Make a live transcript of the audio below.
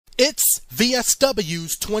It's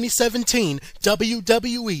VSW's 2017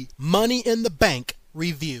 WWE Money in the Bank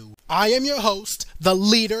review. I am your host, the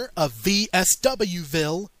leader of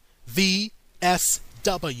VSW'Ville,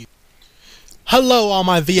 VSW. Hello all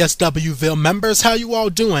my VSW'Ville members, how you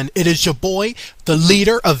all doing? It is your boy, the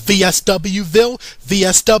leader of VSW'Ville,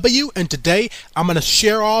 VSW, and today I'm going to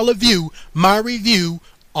share all of you my review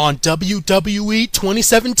on WWE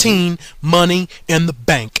 2017 Money in the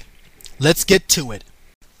Bank. Let's get to it.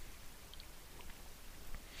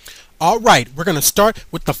 Alright, we're going to start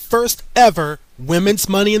with the first ever Women's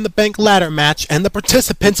Money in the Bank ladder match, and the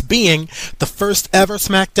participants being the first ever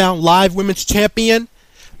SmackDown Live Women's Champion,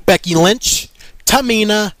 Becky Lynch,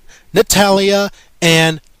 Tamina, Natalya,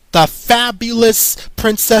 and the fabulous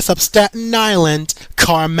Princess of Staten Island,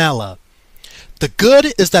 Carmella. The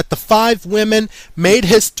good is that the five women made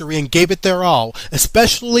history and gave it their all,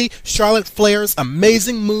 especially Charlotte Flair's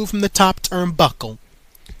amazing move from the top turnbuckle.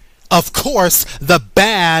 Of course, the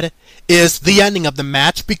bad is the ending of the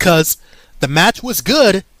match, because the match was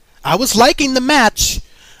good. I was liking the match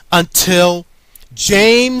until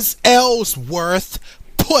James Ellsworth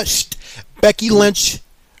pushed Becky Lynch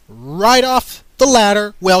right off the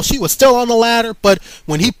ladder. Well, she was still on the ladder, but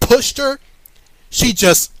when he pushed her, she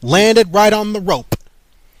just landed right on the rope.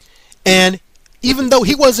 And even though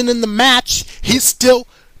he wasn't in the match, he still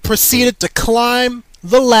proceeded to climb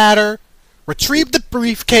the ladder, retrieve the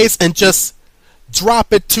briefcase, and just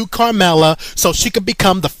drop it to Carmella so she could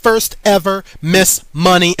become the first ever Miss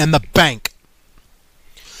Money in the Bank.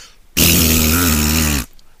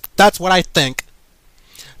 That's what I think.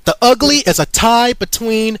 The ugly is a tie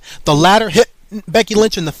between the ladder hit Becky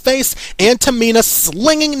Lynch in the face and Tamina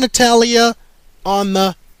slinging Natalya on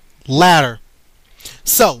the ladder.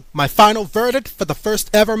 So, my final verdict for the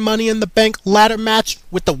first ever Money in the Bank ladder match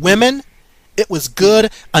with the women, it was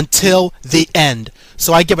good until the end.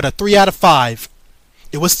 So I give it a 3 out of 5.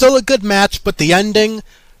 It was still a good match, but the ending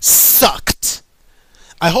sucked.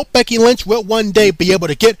 I hope Becky Lynch will one day be able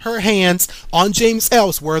to get her hands on James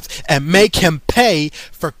Ellsworth and make him pay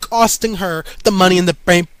for costing her the Money in the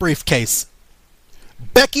Bank briefcase.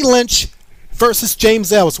 Becky Lynch versus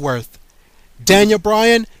James Ellsworth. Daniel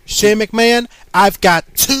Bryan, Shane McMahon, I've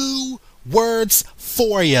got 2 words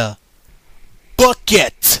for you. Book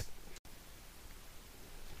it!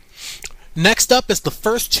 Next up is the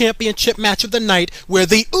first championship match of the night, where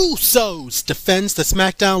the Usos defends the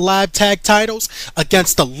SmackDown Live Tag titles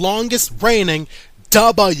against the longest reigning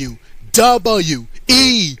WWE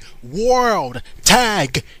World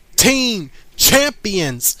Tag Team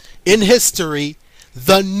Champions in history,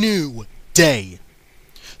 The New Day.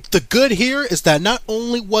 The good here is that not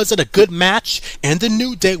only was it a good match and the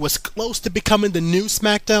New Day was close to becoming the new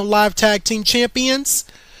SmackDown Live Tag Team Champions,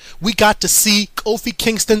 we got to see Kofi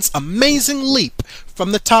Kingston's amazing leap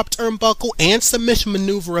from the top turnbuckle and submission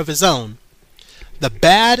maneuver of his own. The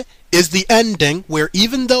bad is the ending, where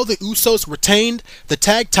even though the Usos retained the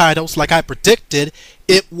tag titles like I predicted,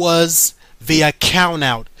 it was via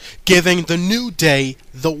countout, giving the New Day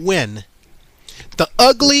the win. The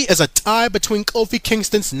ugly is a tie between Kofi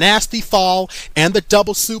Kingston's nasty fall and the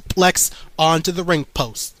double suplex onto the ring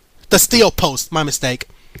post. The steel post, my mistake.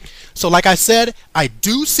 So like I said, I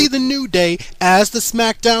do see the New Day as the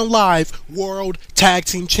SmackDown Live World Tag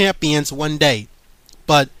Team Champions one day.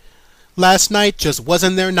 But last night just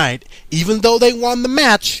wasn't their night. Even though they won the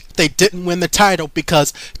match, they didn't win the title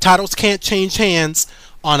because titles can't change hands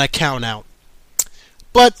on a countout.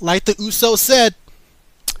 But like the Usos said,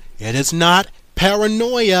 it is not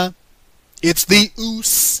paranoia, it's the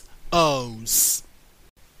Usos.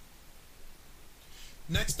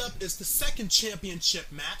 Next up is the second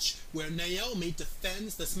championship match, where Naomi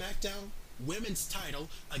defends the SmackDown Women's title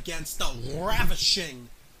against the ravishing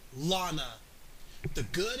Lana. The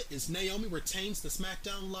good is Naomi retains the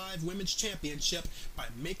SmackDown Live Women's Championship by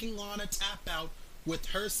making Lana tap out with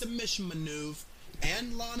her submission maneuver,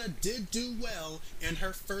 and Lana did do well in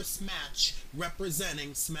her first match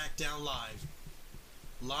representing SmackDown Live.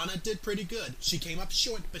 Lana did pretty good. She came up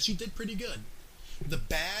short, but she did pretty good. The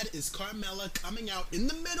bad is Carmella coming out in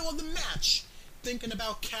the middle of the match, thinking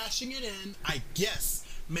about cashing it in, I guess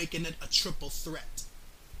making it a triple threat.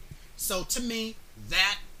 So to me,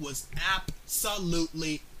 that was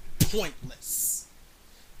absolutely pointless.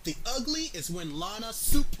 The ugly is when Lana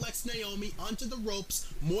suplexed Naomi onto the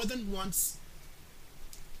ropes more than once,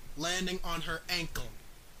 landing on her ankle.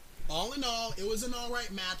 All in all, it was an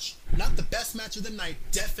alright match. Not the best match of the night,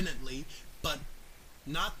 definitely, but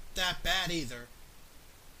not that bad either.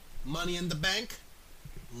 Money in the Bank,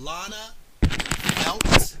 Lana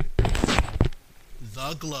felt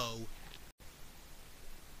the glow.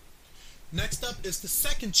 Next up is the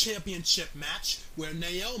second championship match where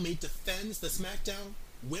Naomi defends the SmackDown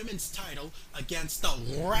Women's title against the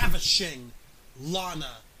ravishing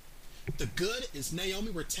Lana. The good is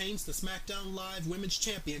Naomi retains the SmackDown Live Women's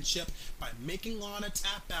Championship by making Lana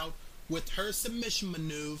tap out with her submission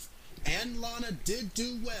maneuver, and Lana did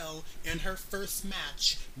do well in her first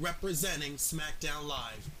match representing SmackDown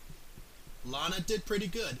Live. Lana did pretty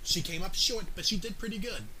good. She came up short, but she did pretty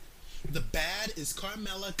good. The bad is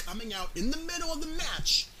Carmella coming out in the middle of the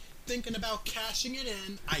match, thinking about cashing it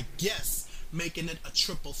in, I guess, making it a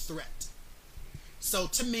triple threat. So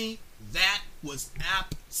to me, that was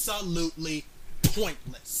absolutely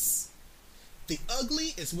pointless. The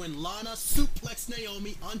ugly is when Lana suplexed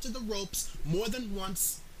Naomi onto the ropes more than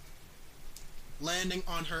once, landing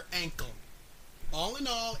on her ankle. All in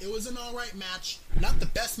all, it was an alright match. Not the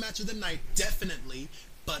best match of the night, definitely,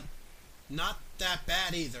 but not that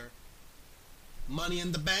bad either. Money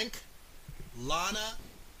in the Bank, Lana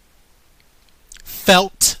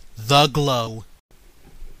felt the glow.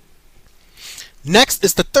 Next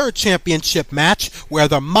is the third championship match where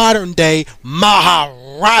the modern day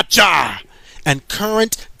Maharaja and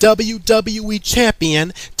current WWE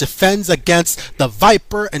champion defends against the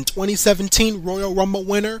Viper and 2017 Royal Rumble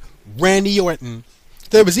winner Randy Orton.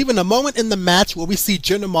 There was even a moment in the match where we see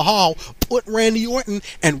Jinder Mahal put Randy Orton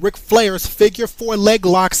and Ric Flair's figure 4 leg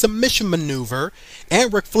lock submission maneuver,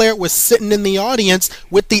 and Ric Flair was sitting in the audience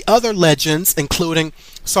with the other legends, including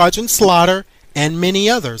Sergeant Slaughter and many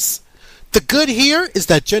others. The good here is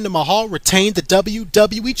that Jinder Mahal retained the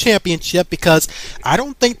WWE Championship because I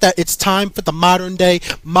don't think that it's time for the modern day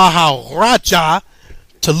Maharaja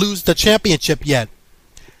to lose the championship yet.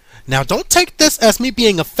 Now, don't take this as me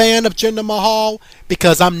being a fan of Jinder Mahal,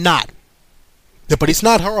 because I'm not. But he's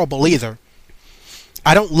not horrible either.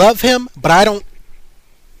 I don't love him, but I don't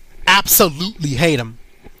absolutely hate him.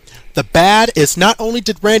 The bad is not only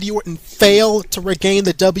did Randy Orton fail to regain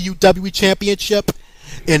the WWE Championship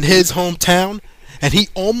in his hometown, and he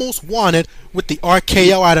almost won it with the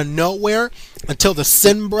RKO out of nowhere until the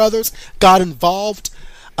Sin Brothers got involved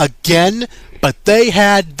again, but they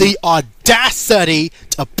had the audacity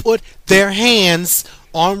to put their hands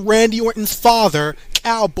on Randy Orton's father,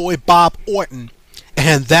 Cowboy Bob Orton.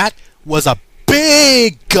 And that was a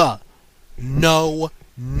big no.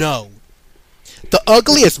 The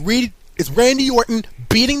ugly is Randy Orton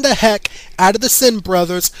beating the heck out of the Sin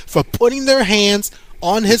Brothers for putting their hands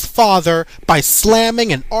on his father by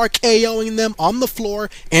slamming and RKOing them on the floor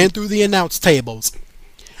and through the announce tables.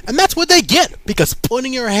 And that's what they get, because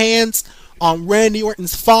putting your hands on Randy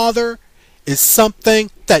Orton's father is something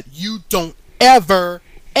that you don't ever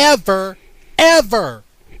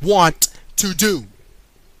want to do.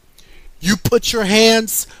 You put your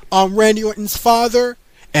hands on Randy Orton's father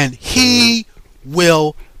and he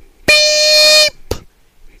will beep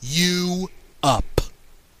you up.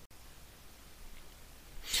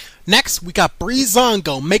 Next, we got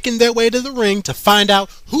Breezango making their way to the ring to find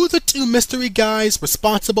out who the two mystery guys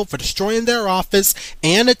responsible for destroying their office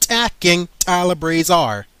and attacking Tyler Breeze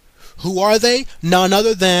are. Who are they? None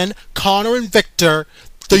other than Connor and Victor,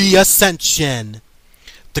 the Ascension.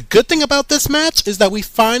 The good thing about this match is that we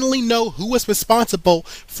finally know who was responsible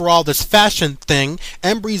for all this fashion thing,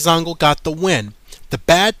 and Breezango got the win. The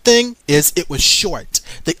bad thing is it was short.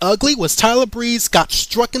 The ugly was Tyler Breeze got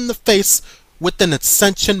struck in the face with an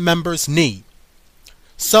Ascension member's knee.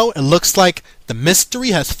 So it looks like the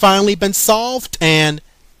mystery has finally been solved, and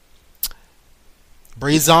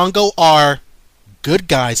Breezango are good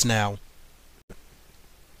guys now.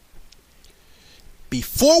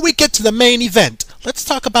 Before we get to the main event, let's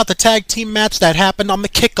talk about the tag team match that happened on the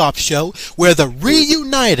kickoff show where the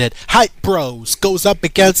reunited Hype Bros goes up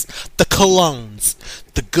against the Colognes.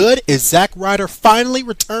 The good is Zack Ryder finally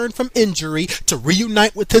returned from injury to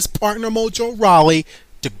reunite with his partner Mojo Rawley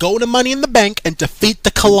to go to Money in the Bank and defeat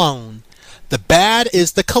the Colognes. The bad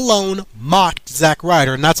is the Colognes mocked Zack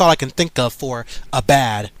Ryder, and that's all I can think of for a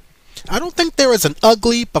bad. I don't think there is an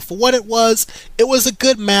ugly, but for what it was a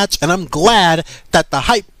good match, and I'm glad that the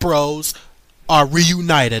Hype Bros are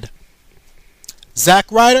reunited.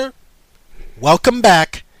 Zack Ryder, welcome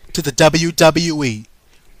back to the WWE.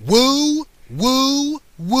 Woo, woo,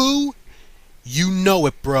 woo. You know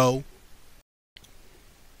it, bro.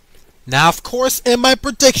 Now, of course, in my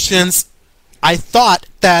predictions, I thought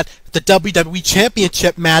that the WWE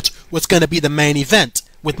Championship match was going to be the main event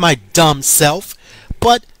with my dumb self,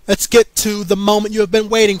 but let's get to the moment you have been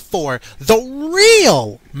waiting for, the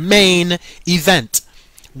real main event,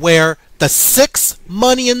 where the 6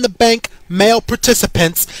 Money in the Bank male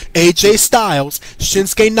participants, AJ Styles,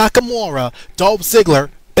 Shinsuke Nakamura, Dolph Ziggler,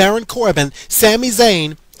 Baron Corbin, Sami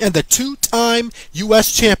Zayn, and the two-time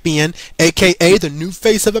U.S. champion, aka the new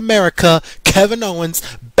face of America, Kevin Owens,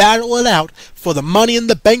 battle it out for the Money in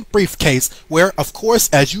the Bank briefcase, where, of course,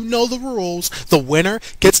 as you know the rules, the winner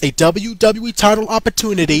gets a WWE title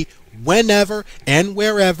opportunity whenever and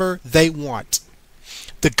wherever they want.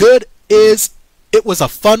 The good is, it was a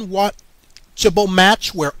fun watchable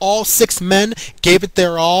match where all 6 men gave it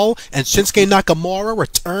their all, and Shinsuke Nakamura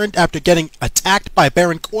returned after getting attacked by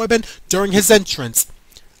Baron Corbin during his entrance.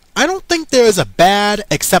 I don't think there is a bad,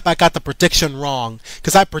 except I got the prediction wrong,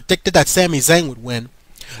 because I predicted that Sami Zayn would win.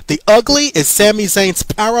 The ugly is Sami Zayn's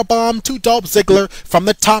powerbomb to Dolph Ziggler from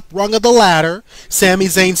the top rung of the ladder, Sami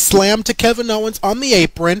Zayn's slam to Kevin Owens on the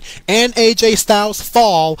apron, and AJ Styles'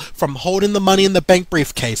 fall from holding the Money in the Bank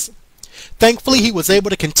briefcase. Thankfully, he was able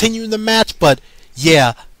to continue the match, but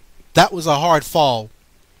yeah, that was a hard fall.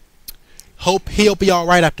 Hope he'll be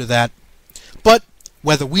alright after that. But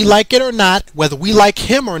whether we like it or not, whether we like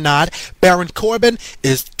him or not, Baron Corbin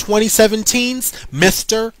is 2017's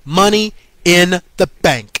Mr. Money in the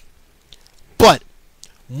Bank. But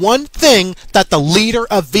one thing that the leader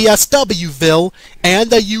of VSW'Sville and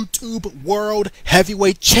the YouTube World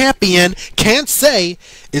Heavyweight Champion can say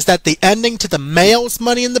is that the ending to the male's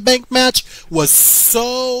Money in the Bank match was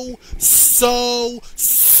so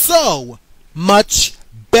much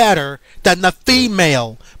better than the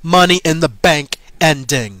female Money in the Bank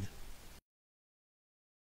ending.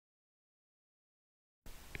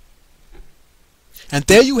 And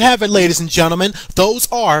there you have it, ladies and gentlemen. Those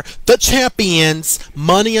are the champions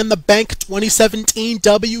Money in the Bank 2017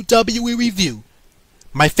 WWE review.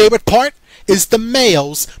 My favorite part is the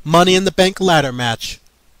male's Money in the Bank ladder match.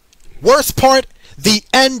 Worst part, the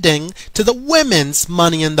ending to the women's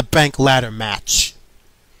Money in the Bank ladder match.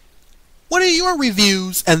 What are your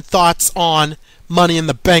reviews and thoughts on Money in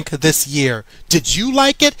the Bank this year? Did you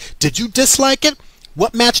like it? Did you dislike it?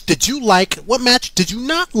 What match did you like? What match did you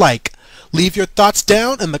not like? Leave your thoughts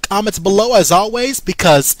down in the comments below as always,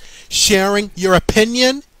 because sharing your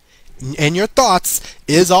opinion and your thoughts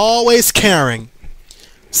is always caring.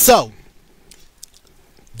 So,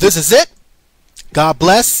 this is it. God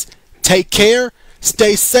bless, take care,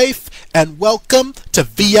 stay safe, and welcome to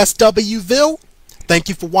VSW'Sville. Thank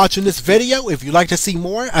you for watching this video. If you'd like to see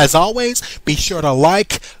more, as always, be sure to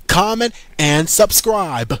like, comment, and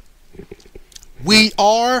subscribe. We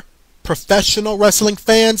are professional wrestling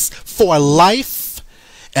fans for life,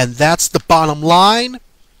 and that's the bottom line,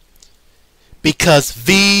 because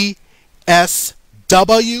VSW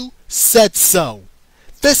said so.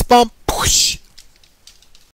 Fist bump, push.